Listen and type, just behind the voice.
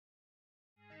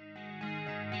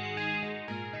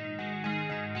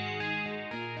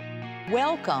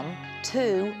Welcome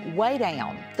to Way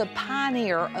Down, the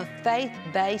pioneer of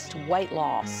faith-based weight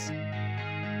loss.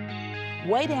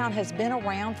 Way Down has been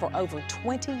around for over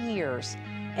 20 years,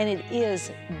 and it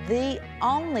is the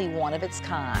only one of its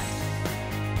kind.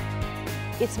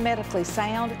 It's medically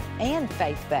sound and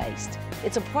faith-based.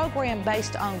 It's a program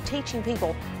based on teaching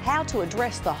people how to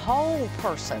address the whole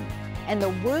person and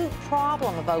the root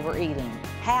problem of overeating,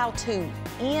 how to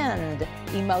end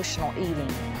emotional eating.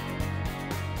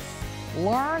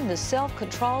 Learn the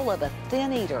self-control of a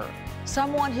thin eater,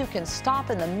 someone who can stop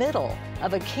in the middle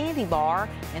of a candy bar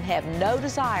and have no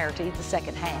desire to eat the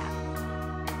second half.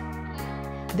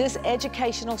 This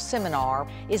educational seminar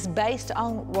is based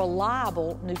on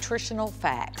reliable nutritional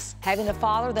facts. Having a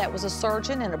father that was a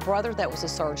surgeon and a brother that was a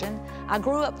surgeon, I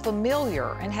grew up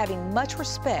familiar and having much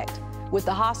respect with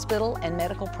the hospital and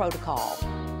medical protocol.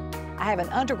 I have an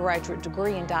undergraduate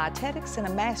degree in dietetics and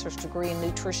a master's degree in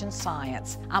nutrition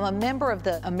science. I'm a member of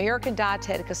the American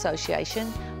Dietetic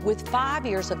Association with 5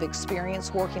 years of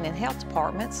experience working in health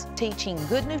departments, teaching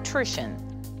good nutrition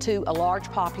to a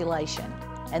large population,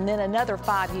 and then another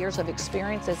 5 years of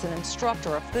experience as an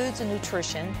instructor of foods and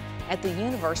nutrition at the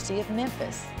University of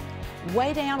Memphis.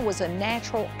 Way Down was a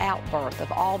natural outbirth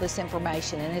of all this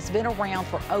information and has been around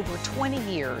for over 20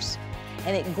 years,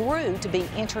 and it grew to be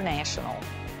international.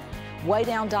 Way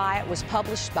Down Diet was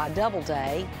published by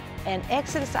Doubleday, and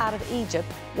Exodus Out of Egypt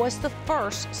was the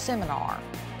first seminar.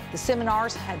 The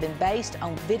seminars have been based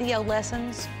on video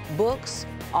lessons, books,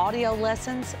 audio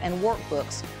lessons, and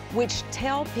workbooks, which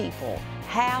tell people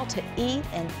how to eat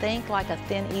and think like a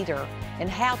thin eater and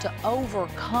how to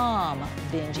overcome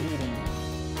binge eating.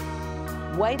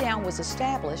 Way Down was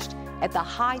established at the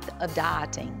height of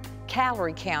dieting,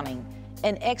 calorie counting,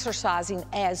 and exercising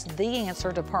as the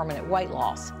answer to permanent weight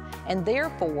loss. And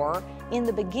therefore, in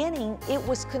the beginning, it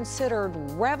was considered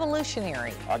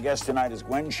revolutionary. Our guest tonight is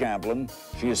Gwen Shamblin.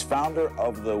 She is founder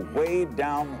of the Way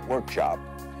Down Workshop.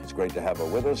 It's great to have her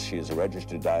with us. She is a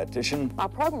registered dietitian. Our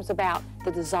program's about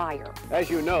the desire. As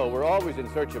you know, we're always in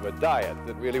search of a diet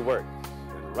that really works.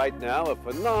 And right now, a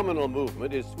phenomenal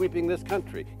movement is sweeping this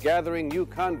country, gathering new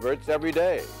converts every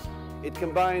day. It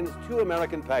combines two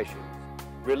American passions,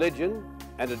 religion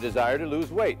and a desire to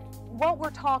lose weight. What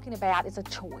we're talking about is a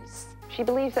choice. She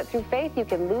believes that through faith you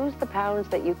can lose the pounds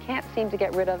that you can't seem to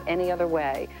get rid of any other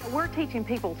way. We're teaching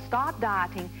people stop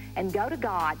dieting and go to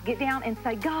God, get down and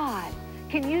say, God,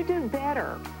 can you do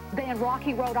better than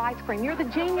Rocky Road ice cream? You're the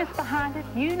genius behind it.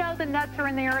 You know the nuts are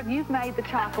in there. You've made the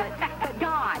chocolate. But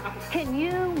God, can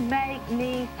you make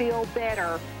me feel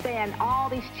better than all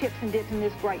these chips and dips in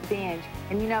this great binge?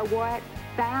 And you know what?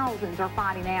 Thousands are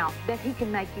finding out that he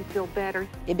can make you feel better.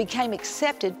 It became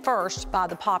accepted first by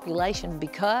the population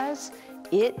because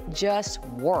it just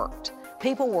worked.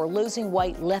 People were losing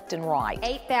weight left and right.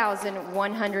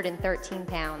 8,113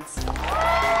 pounds.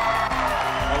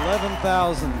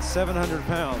 11,700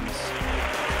 pounds.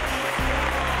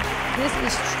 This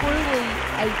is truly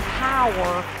a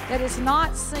power that is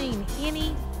not seen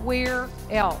anywhere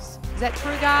else. Is that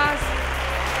true, guys?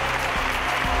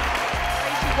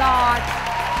 Praise you, God.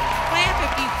 Clap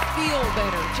if you feel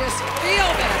better. Just feel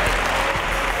better.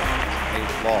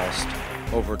 They've lost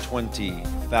over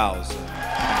 20,000 pounds.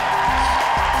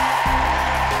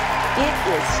 It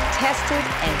is tested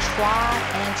and tried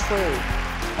and true,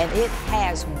 and it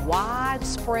has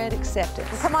widespread acceptance.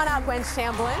 Come on out, Gwen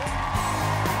Shamblin.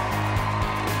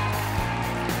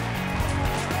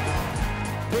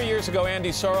 3 years ago, Andy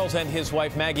Sarles and his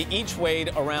wife Maggie each weighed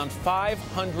around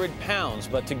 500 pounds,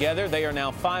 but together they are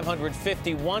now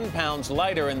 551 pounds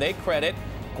lighter, and they credit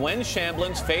Gwen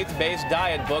Shamblin's faith-based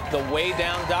diet book, The Way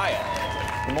Down Diet.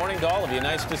 Good morning to all of you.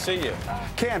 Nice to see you.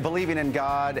 Can believing in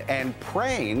God and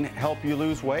praying help you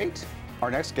lose weight?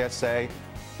 Our next guests say,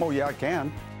 well, yeah, it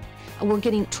can. We're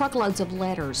getting truckloads of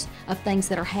letters of things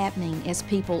that are happening as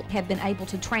people have been able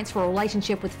to transfer a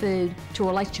relationship with food to a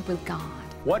relationship with God.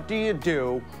 What do you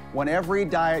do when every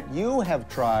diet you have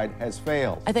tried has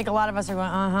failed? I think a lot of us are going,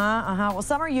 Well,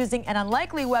 some are using an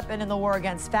unlikely weapon in the war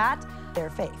against fat, their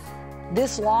faith.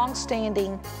 This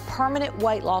long-standing permanent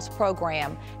weight loss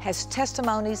program has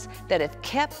testimonies that have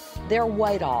kept their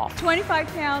weight off.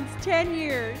 25 pounds, 10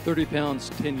 years. 30 pounds,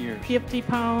 10 years. 50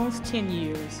 pounds, 10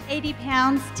 years. 80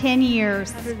 pounds, 10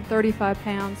 years. 135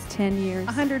 pounds, 10 years.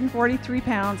 143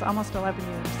 pounds, almost 11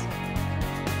 years.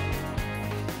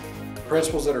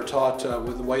 Principles that are taught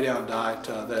with the Way Down Diet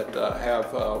that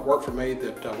have worked for me,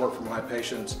 that work for my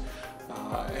patients,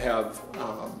 have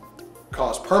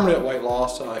caused permanent weight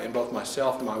loss in both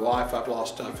myself and my wife. I've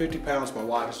lost 50 pounds. My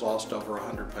wife has lost over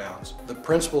 100 pounds. The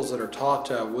principles that are taught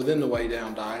within the Weigh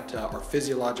Down diet are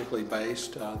physiologically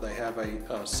based. They have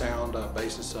a sound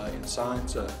basis in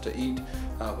science to eat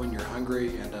when you're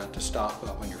hungry and to stop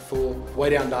when you're full. Weigh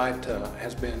Down diet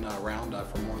has been around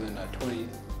for more than 20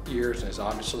 years and has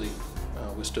obviously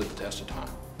withstood the test of time.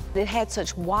 It had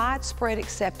such widespread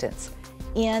acceptance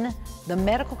in the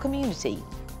medical community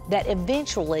that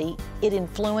eventually it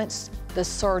influenced the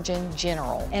Surgeon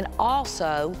General and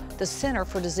also the Center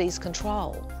for Disease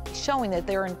Control, showing that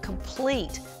they're in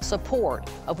complete support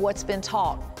of what's been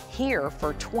taught here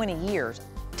for 20 years.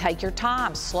 Take your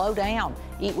time, slow down,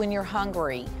 eat when you're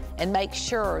hungry, and make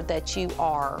sure that you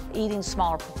are eating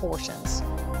smaller proportions.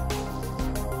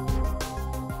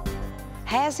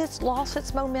 Has it lost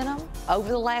its momentum over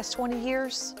the last 20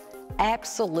 years?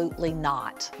 Absolutely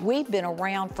not. We've been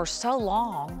around for so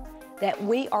long that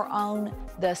we are on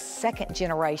the second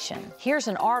generation. Here's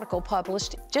an article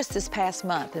published just this past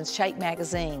month in Shape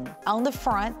magazine. On the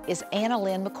front is Anna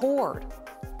Lynn McCord.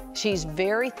 She's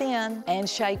very thin and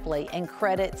shapely and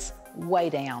credits Weigh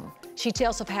Down. She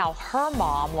tells of how her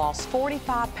mom lost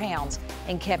 45 pounds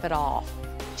and kept it off.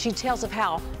 She tells of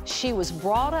how she was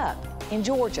brought up in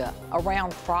Georgia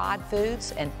around fried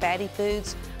foods and fatty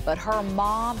foods, but her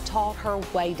mom taught her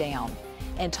Weigh Down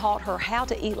and taught her how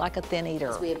to eat like a thin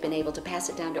eater. We have been able to pass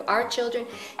it down to our children.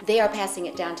 They are passing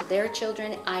it down to their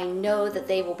children. I know that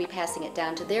they will be passing it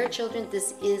down to their children.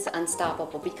 This is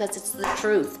unstoppable because it's the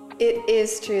truth. It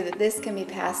is true that this can be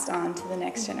passed on to the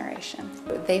next generation.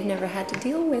 They've never had to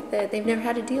deal with it. They've never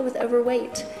had to deal with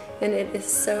overweight, and it is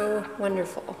so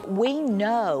wonderful. We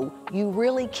know you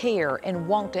really care and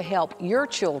want to help your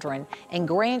children and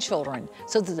grandchildren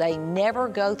so that they never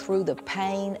go through the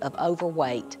pain of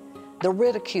overweight, the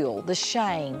ridicule, the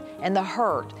shame, and the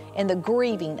hurt, and the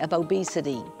grieving of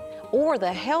obesity, or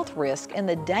the health risk and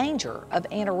the danger of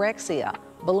anorexia,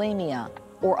 bulimia,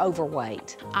 or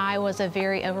overweight. I was a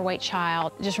very overweight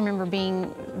child. Just remember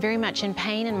being very much in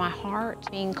pain in my heart,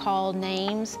 being called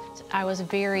names. I was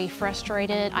very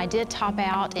frustrated. I did top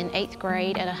out in 8th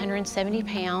grade at 170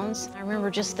 pounds. I remember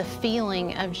just the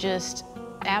feeling of just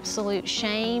absolute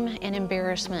shame and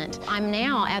embarrassment. I'm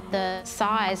now at the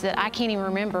size that I can't even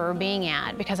remember being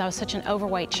at because I was such an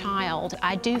overweight child.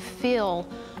 I do feel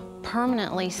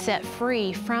permanently set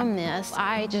free from this.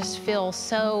 I just feel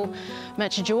so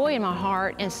much joy in my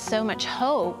heart and so much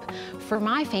hope for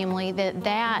my family that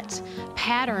that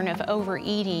pattern of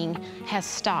overeating has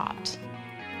stopped.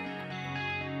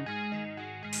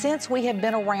 Since we have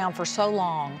been around for so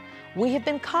long, we have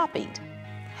been copied.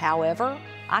 However,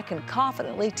 I can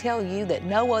confidently tell you that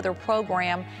no other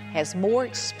program has more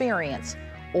experience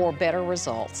or better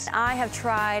results. I have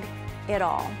tried it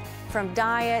all, from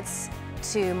diets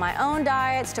to my own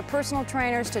diets, to personal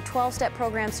trainers, to 12-step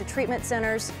programs, to treatment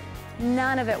centers.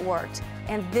 None of it worked,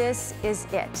 and this is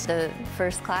it. The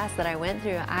first class that I went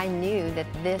through, I knew that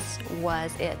this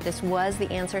was it. This was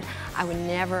the answer. I would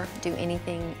never do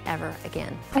anything ever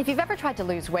again. If you've ever tried to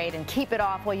lose weight and keep it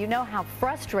off, well, you know how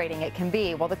frustrating it can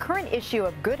be. Well, the current issue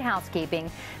of Good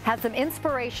Housekeeping has some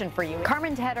inspiration for you.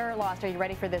 Carmen Tedder lost, are you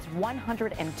ready for this,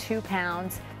 102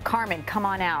 pounds. Carmen, come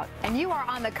on out. And you are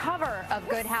on the cover of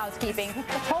Good Housekeeping,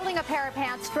 holding a pair of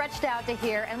pants stretched out to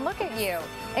here, and look at you.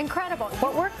 Incredible.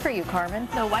 What worked for you, Carmen?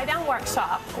 The Weigh Down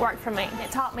workshop worked for me.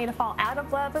 It taught me to fall out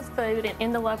of love with food and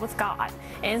into love with God.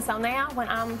 And so now when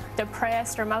I'm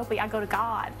depressed or mopey, I go to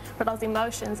God for those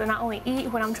emotions, and I only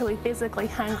eat when I'm truly physically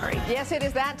hungry. Yes, it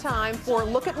is that time for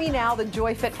Look at Me Now, the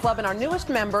Joy Fit Club, and our newest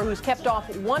member who's kept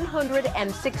off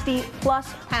 160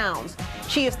 plus pounds.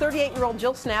 She is 38-year-old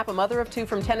Jill Snap, a mother of 2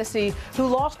 from Tennessee, who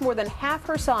lost more than half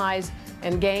her size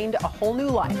and gained a whole new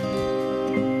life.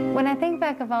 When I think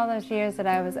back of all those years that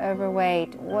I was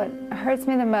overweight, what hurts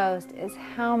me the most is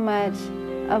how much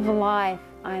of life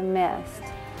I missed.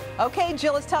 Okay,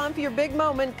 Jill, it's time for your big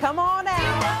moment. Come on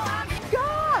out.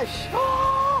 Gosh!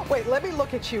 Oh, wait, let me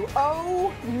look at you.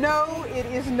 Oh, no, it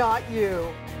is not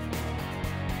you.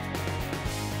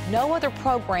 No other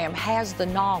program has the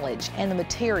knowledge and the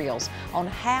materials on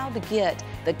how to get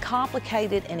the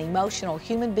complicated and emotional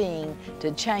human being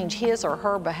to change his or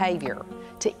her behavior,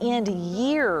 to end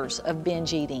years of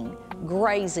binge eating,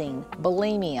 grazing,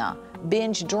 bulimia,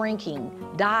 binge drinking,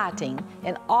 dieting,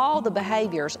 and all the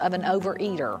behaviors of an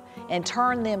overeater, and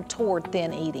turn them toward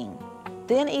thin eating.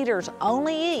 Thin eaters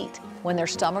only eat when their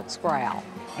stomachs growl,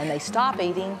 and they stop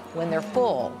eating when they're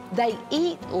full. They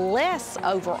eat less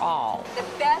overall.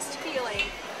 The best feeling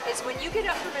is when you get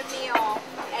up from a meal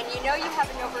and you know you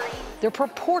haven't overeaten. Their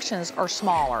proportions are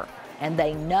smaller, and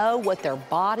they know what their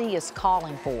body is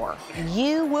calling for.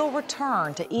 You will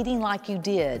return to eating like you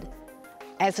did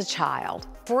as a child,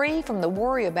 free from the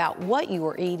worry about what you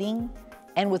were eating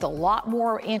and with a lot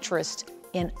more interest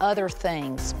in other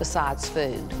things besides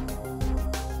food.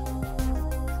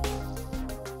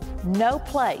 No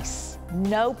place,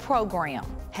 no program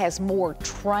has more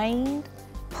trained,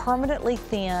 permanently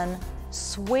thin,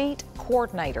 sweet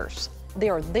coordinators. They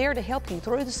are there to help you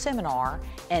through the seminar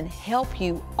and help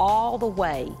you all the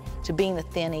way to being a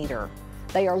thin eater.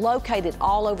 They are located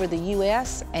all over the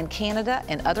U.S. and Canada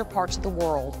and other parts of the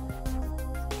world.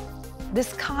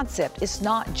 This concept is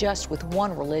not just with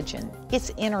one religion, it's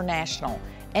international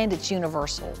and it's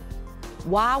universal.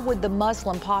 Why would the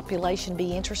Muslim population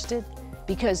be interested?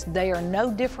 Because they are no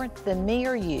different than me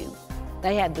or you.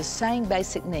 They have the same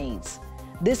basic needs.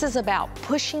 This is about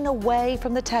pushing away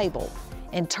from the table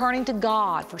and turning to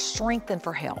God for strength and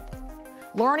for help.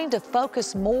 Learning to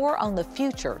focus more on the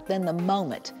future than the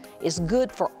moment is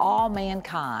good for all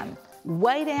mankind.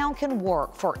 Weigh Down can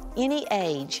work for any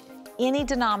age, any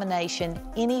denomination,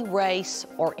 any race,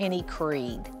 or any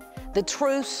creed. The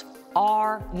truths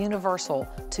are universal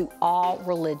to all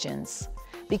religions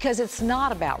because it's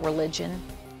not about religion,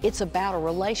 it's about a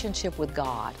relationship with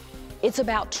God. It's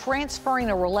about transferring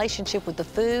a relationship with the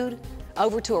food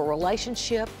over to a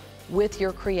relationship with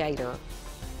your Creator,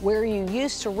 where you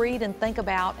used to read and think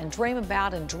about and dream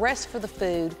about and dress for the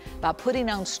food by putting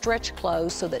on stretch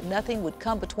clothes so that nothing would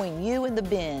come between you and the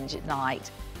binge at night.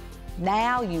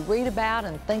 Now you read about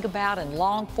and think about and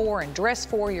long for and dress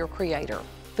for your Creator.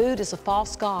 Food is a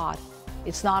false god.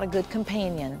 It's not a good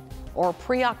companion or a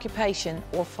preoccupation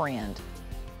or friend.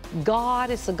 God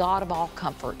is the God of all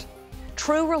comfort.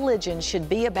 True religion should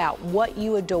be about what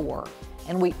you adore,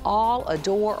 and we all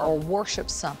adore or worship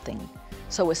something.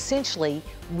 So essentially,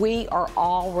 we are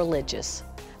all religious.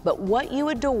 But what you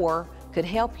adore could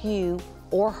help you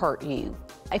or hurt you.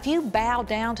 If you bow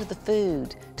down to the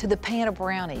food, to the pan of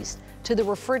brownies, to the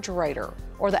refrigerator,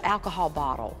 or the alcohol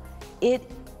bottle, it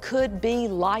could be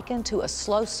likened to a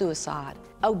slow suicide.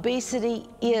 Obesity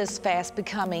is fast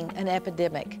becoming an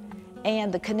epidemic,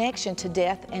 and the connection to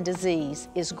death and disease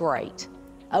is great.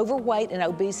 Overweight and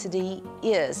obesity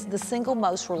is the single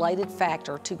most related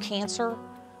factor to cancer,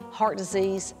 heart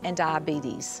disease, and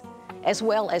diabetes, as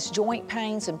well as joint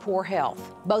pains and poor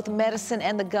health. Both medicine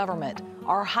and the government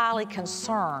are highly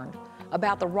concerned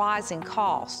about the rising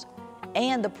cost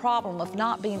and the problem of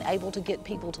not being able to get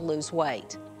people to lose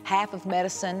weight. Half of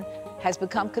medicine has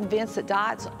become convinced that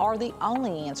diets are the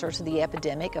only answer to the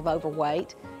epidemic of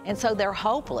overweight, and so they're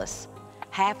hopeless.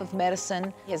 Half of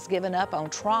medicine has given up on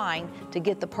trying to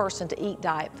get the person to eat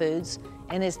diet foods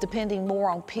and is depending more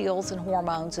on pills and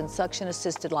hormones and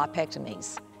suction-assisted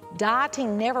lipectomies.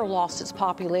 Dieting never lost its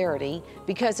popularity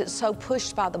because it's so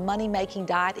pushed by the money-making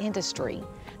diet industry.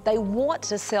 They want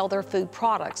to sell their food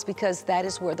products because that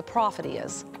is where the profit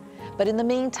is. But in the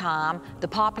meantime, the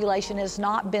population has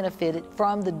not benefited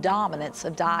from the dominance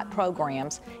of diet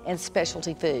programs and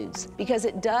specialty foods because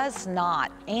it does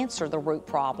not answer the root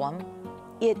problem.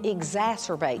 It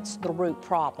exacerbates the root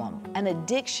problem, an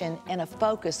addiction and a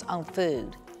focus on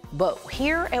food. But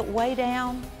here at Weigh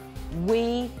Down,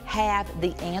 we have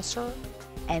the answer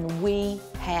and we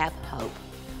have hope.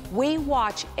 We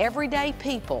watch everyday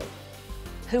people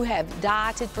who have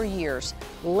dieted for years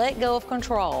let go of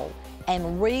control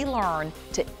and relearn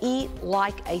to eat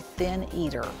like a thin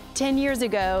eater. 10 years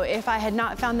ago, if I had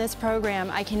not found this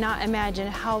program, I cannot imagine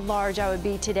how large I would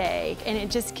be today. And it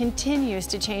just continues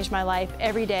to change my life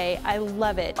every day. I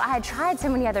love it. I had tried so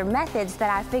many other methods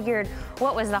that I figured,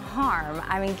 what was the harm?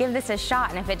 I mean, give this a shot,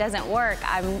 and if it doesn't work,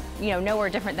 I'm nowhere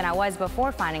different than I was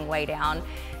before finding Weigh Down.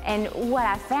 And what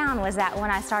I found was that when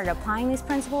I started applying these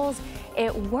principles,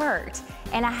 it worked.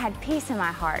 And I had peace in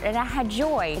my heart, and I had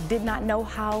joy. I did not know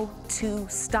how to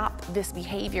stop this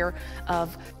behavior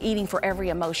of eating for every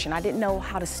emotion. I didn't know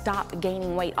how to stop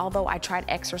gaining weight, although I tried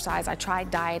exercise, I tried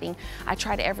dieting, I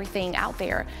tried everything out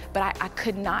there, but I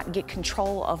could not get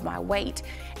control of my weight.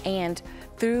 And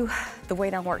through the Weigh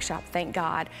Down workshop, thank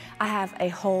God, I have a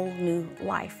whole new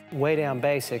life. Weigh Down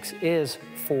Basics is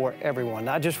for everyone,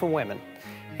 not just for women.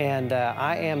 And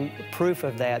I am proof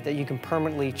of that you can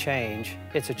permanently change.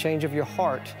 It's a change of your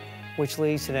heart, which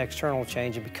leads to an external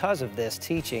change. And because of this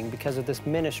teaching, because of this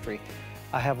ministry,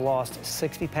 I have lost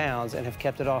 60 pounds and have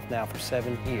kept it off now for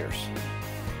 7 years.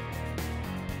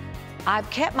 I've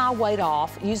kept my weight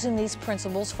off using these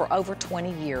principles for over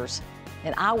 20 years.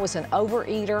 And I was an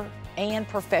overeater and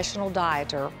professional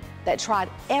dieter that tried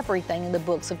everything in the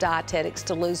books of dietetics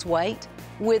to lose weight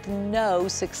with no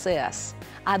success.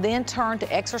 I then turned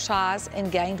to exercise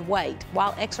and gained weight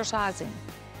while exercising.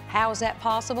 How is that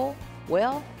possible?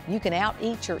 Well, you can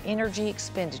out-eat your energy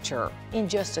expenditure in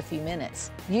just a few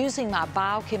minutes. Using my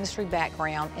biochemistry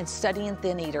background and studying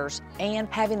thin eaters and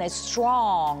having a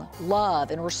strong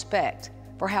love and respect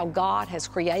for how God has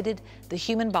created the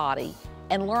human body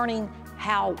and learning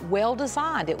how well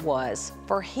designed it was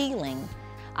for healing,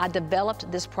 I developed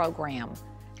this program.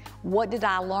 What did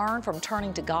I learn from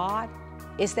turning to God?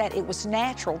 Is that it was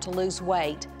natural to lose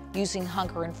weight using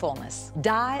hunger and fullness.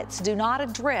 Diets do not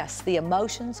address the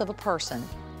emotions of a person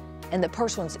and the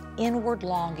person's inward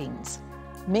longings.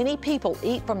 Many people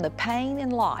eat from the pain in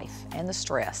life and the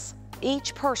stress.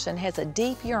 Each person has a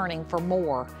deep yearning for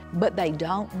more, but they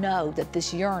don't know that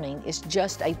this yearning is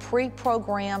just a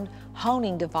pre-programmed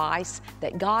honing device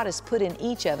that God has put in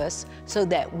each of us so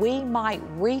that we might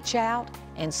reach out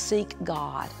and seek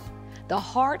God. The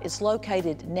heart is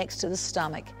located next to the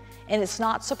stomach, and it's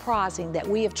not surprising that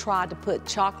we have tried to put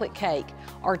chocolate cake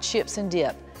or chips and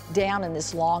dip down in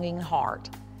this longing heart.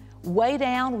 Way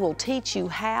Down will teach you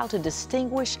how to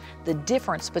distinguish the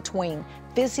difference between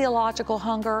physiological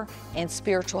hunger and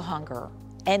spiritual hunger.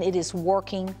 And it is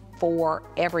working for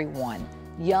everyone,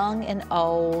 young and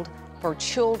old, for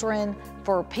children,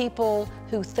 for people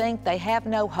who think they have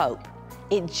no hope.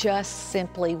 It just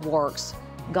simply works.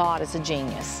 God is a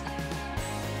genius.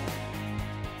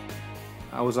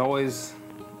 I was always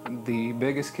the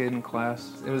biggest kid in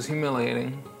class. It was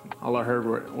humiliating. All I heard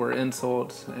were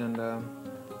insults, and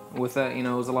with that, you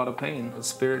know, it was a lot of pain.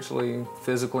 Spiritually,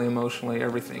 physically, emotionally,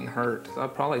 everything hurt. I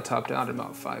probably topped out at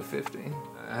about 550.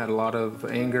 I had a lot of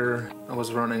anger. I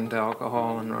was running to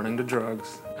alcohol and running to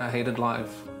drugs. I hated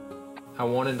life. I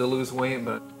wanted to lose weight,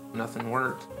 but nothing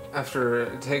worked.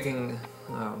 After taking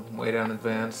Way Down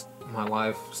Advanced, my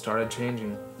life started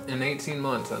changing. In 18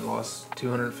 months, I lost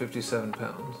 257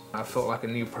 pounds. I felt like a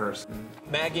new person.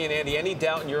 Maggie and Andy, any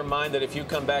doubt in your mind that if you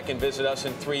come back and visit us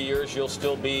in 3 years, you'll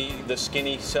still be the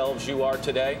skinny selves you are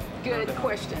today? Good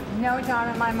question. No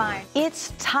doubt in my mind.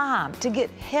 It's time to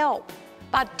get help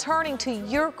by turning to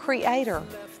your Creator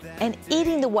and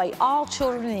eating the way all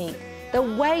children eat, the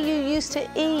way you used to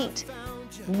eat.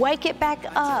 Wake it back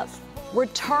up.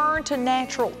 Return to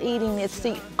natural eating. It's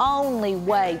the only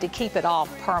way to keep it off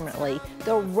permanently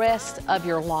the rest of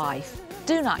your life.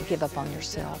 Do not give up on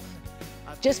yourself.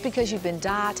 Just because you've been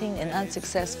dieting and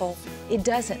unsuccessful, it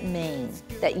doesn't mean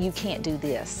that you can't do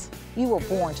this. You were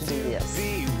born to do this.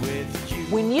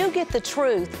 When you get the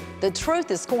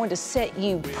truth is going to set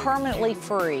you permanently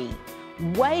free.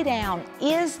 Way Down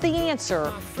is the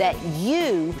answer that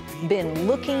you've been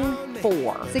looking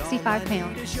for. 65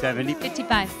 pounds. 70.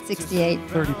 55. 68.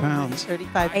 30 pounds.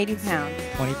 35. 80 pounds.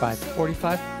 25.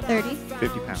 45. 30.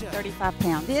 50 pounds. 35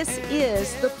 pounds. This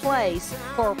is the place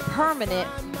for permanent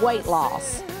weight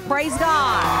loss. Praise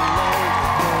God.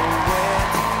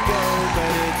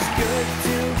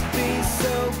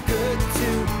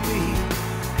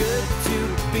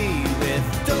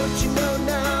 Don't you know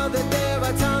now that there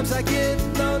are times I get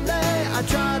lonely? I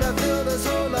try to fill this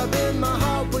hole up in my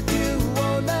heart with you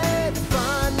only, to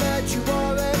find that you've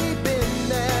already been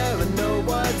there and know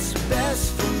what's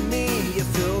best for me. You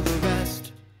feel the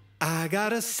rest. I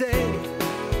gotta say,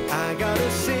 I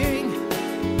gotta sing,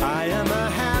 I am a